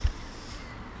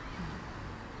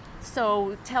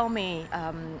So tell me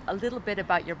a little bit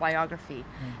about your biography.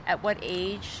 At what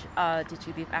age did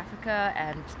you leave Africa,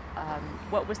 and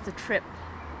what was the trip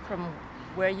from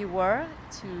where you were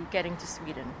to getting to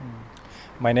Sweden?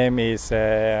 My name is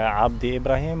Abdi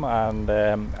Ibrahim, and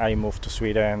I moved to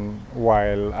Sweden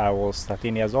while I was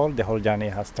 13 years old. The whole journey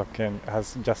has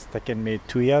just taken me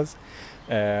 2 years.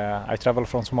 I traveled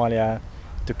from Somalia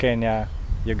to Kenya,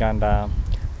 Uganda,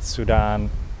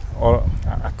 Sudan, all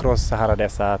across Sahara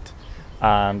Desert,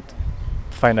 and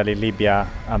finally Libya,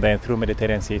 and then through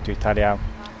Mediterranean Sea to Italy,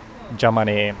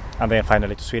 Germany, and then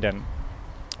finally to Sweden.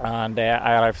 And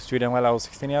I arrived in Sweden while I was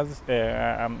 16 years.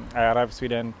 I arrived in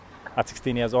Sweden at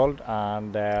 16 years old,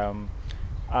 and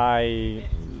I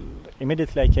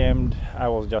immediately I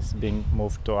was just being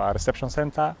moved to a reception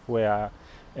center where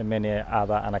many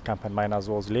other unaccompanied minors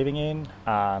was living in,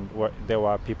 and there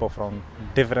were people from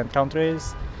different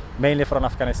countries, mainly from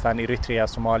Afghanistan, Eritrea,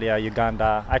 Somalia,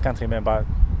 Uganda. I can't remember,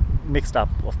 mixed up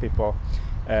of people.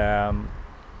 After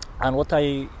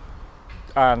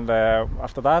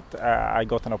that, I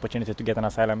got an opportunity to get an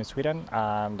asylum in Sweden,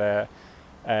 and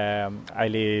I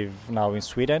live now in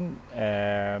Sweden,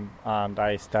 and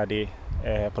I study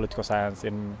political science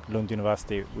in Lund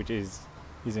University, which is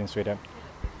in Sweden.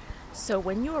 So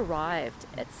when you arrived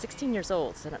at 16 years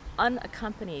old as an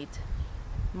unaccompanied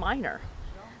minor,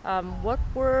 what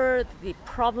were the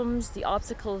problems, the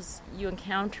obstacles you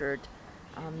encountered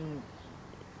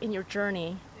in your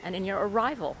journey and in your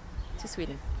arrival to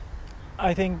Sweden?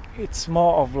 I think it's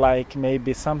more of like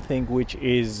maybe something which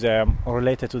is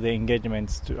related to the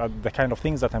engagements, to the kind of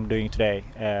things that I'm doing today.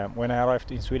 When I arrived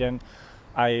in Sweden,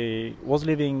 I was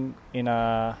living in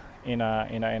a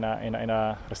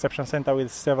reception center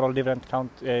with several different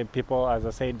people, as I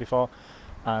said before,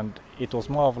 and it was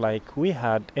more of like we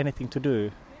had anything to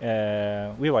do.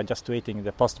 We were just waiting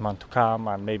the postman to come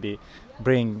and maybe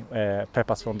bring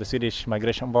papers from the Swedish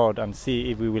Migration Board and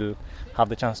see if we will have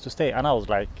the chance to stay. And I was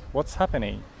like, what's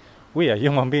happening? We are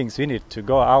human beings. We need to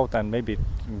go out and maybe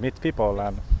meet people.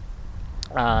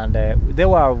 And there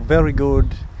were very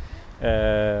good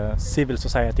civil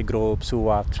society groups who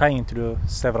are trying to do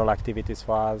several activities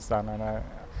for us.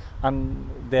 And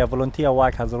their volunteer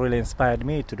work has really inspired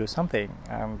me to do something.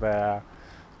 And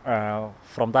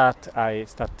from that, I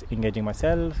started engaging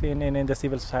myself in the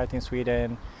civil society in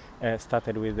Sweden.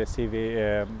 Started with the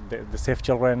Safe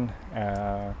Children,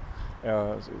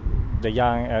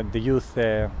 the youth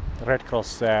Red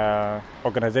Cross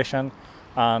organization,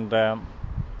 and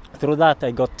through that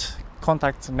I got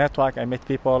contacts, network. I met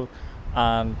people,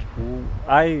 and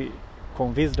I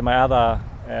convinced my other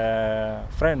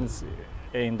friends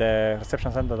in the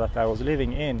reception center that I was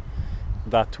living in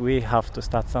that we have to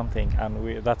start something,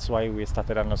 and that's why we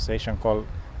started an association called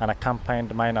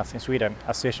Unaccompanied Minors in Sweden,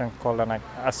 association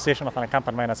of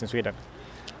Unaccompanied Minors in Sweden,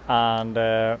 and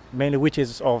mainly which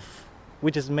is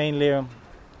mainly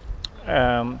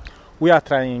we are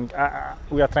trying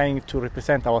to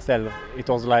represent ourselves. It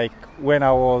was like when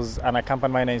I was an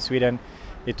unaccompanied minor in Sweden,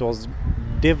 it was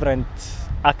different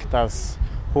actors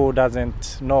who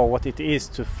doesn't know what it is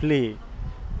to flee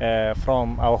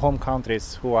from our home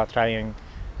countries, who are trying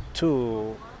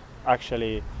to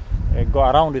actually go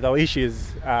around with our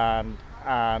issues, and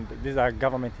these are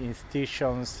government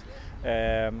institutions,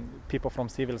 people from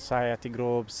civil society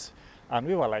groups, and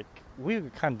we were like, we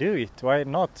can do it, why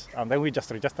not? And then we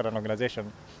just registered an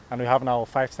organization, and we have now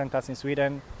 5 centers in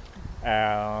Sweden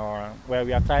where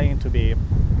we are trying to be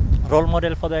role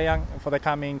model for the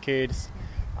coming kids.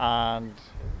 And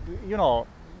you know,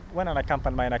 when an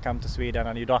unaccompanied minor comes to Sweden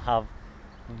and you don't have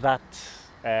that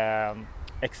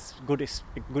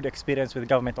good experience with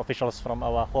government officials from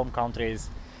our home countries,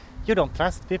 you don't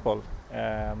trust people.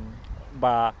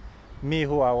 But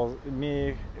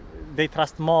they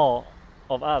trust more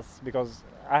of us because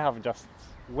I have just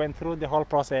went through the whole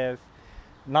process.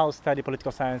 Now study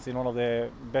political science in one of the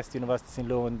best universities in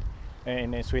Lund,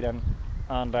 in Sweden,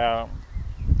 and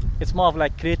it's more of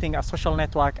like creating a social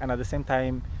network, and at the same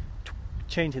time to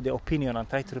change the opinion and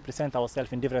try to represent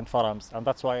ourselves in different forums. And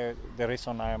that's why the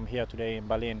reason I am here today in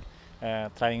Berlin,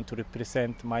 trying to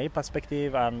represent my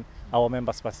perspective and our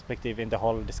members' perspective in the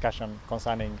whole discussion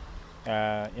concerning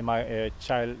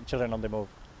children on the move.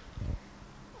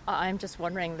 I'm just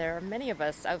wondering, there are many of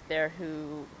us out there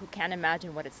who can't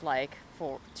imagine what it's like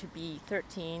to be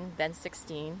 13, then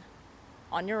 16,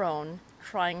 on your own,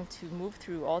 trying to move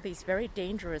through all these very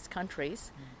dangerous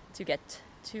countries to get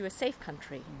to a safe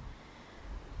country.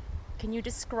 Can you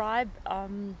describe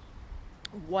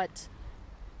what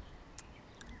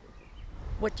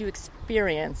you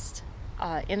experienced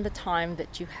in the time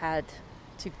that you had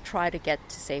to try to get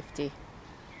to safety?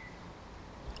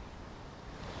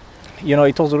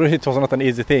 it was not an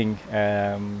easy thing.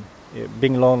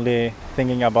 Being lonely,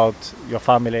 thinking about your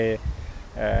family,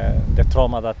 the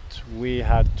trauma that we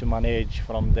had to manage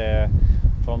from the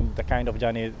kind of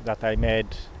journey that I made.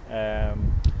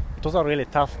 It was a really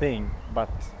tough thing, but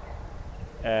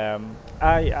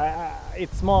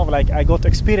it's more of like I got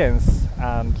experience,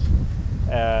 and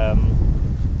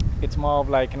it's more of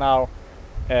like now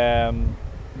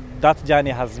that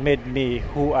journey has made me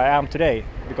who I am today,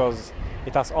 because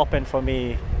it has opened for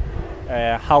me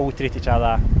how we treat each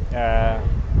other.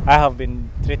 I have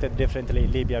been treated differently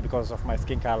in Libya because of my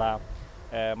skin color.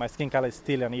 My skin color is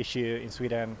still an issue in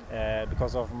Sweden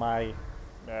because of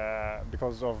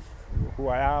who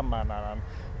I am, and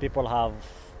people have.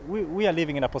 We are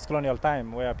living in a post-colonial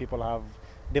time where people have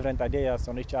different ideas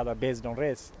on each other based on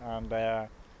race, and I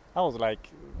was like,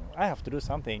 I have to do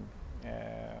something.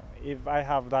 If I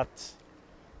have that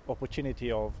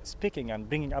opportunity of speaking and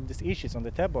bringing up these issues on the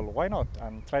table, why not?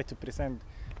 And try to present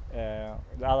the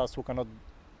others who cannot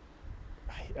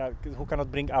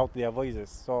bring out their voices.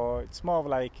 So it's more of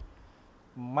like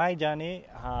my journey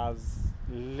has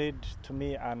led to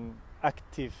me an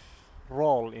active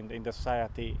role in the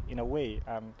society in a way,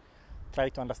 and try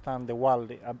to understand the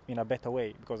world in a better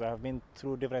way, because I have been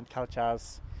through different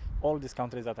cultures, all these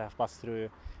countries that I have passed through,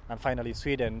 and finally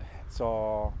Sweden.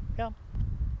 So yeah.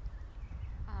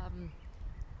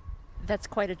 That's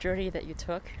quite a journey that you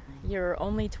took. You're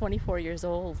only 24 years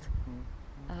old.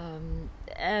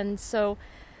 And so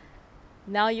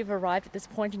now you've arrived at this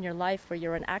point in your life where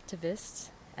you're an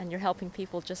activist and you're helping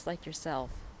people just like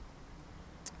yourself.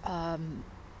 How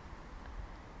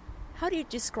do you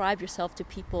describe yourself to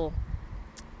people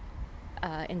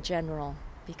in general?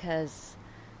 Because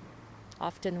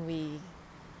often we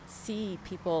see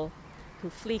people who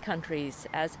flee countries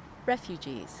as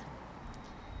refugees.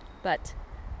 But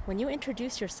when you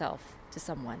introduce yourself to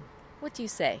someone, what do you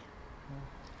say?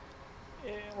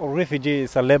 Refugee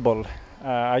is a label.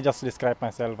 I just describe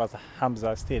myself as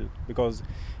Hamza still, because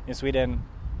in Sweden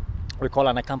we call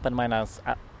an accountant miners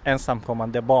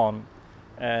ensamkommande barn,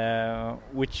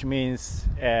 which means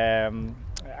an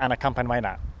accountant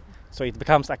miner. So it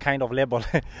becomes a kind of label.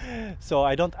 So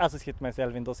I don't associate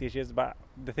myself in those issues, but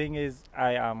the thing is,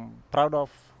 I am proud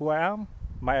of who I am,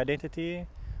 my identity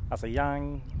as a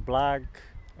young black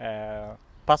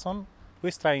person who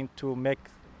is trying to make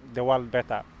the world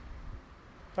better.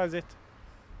 That's it.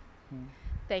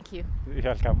 Thank you. You're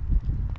welcome.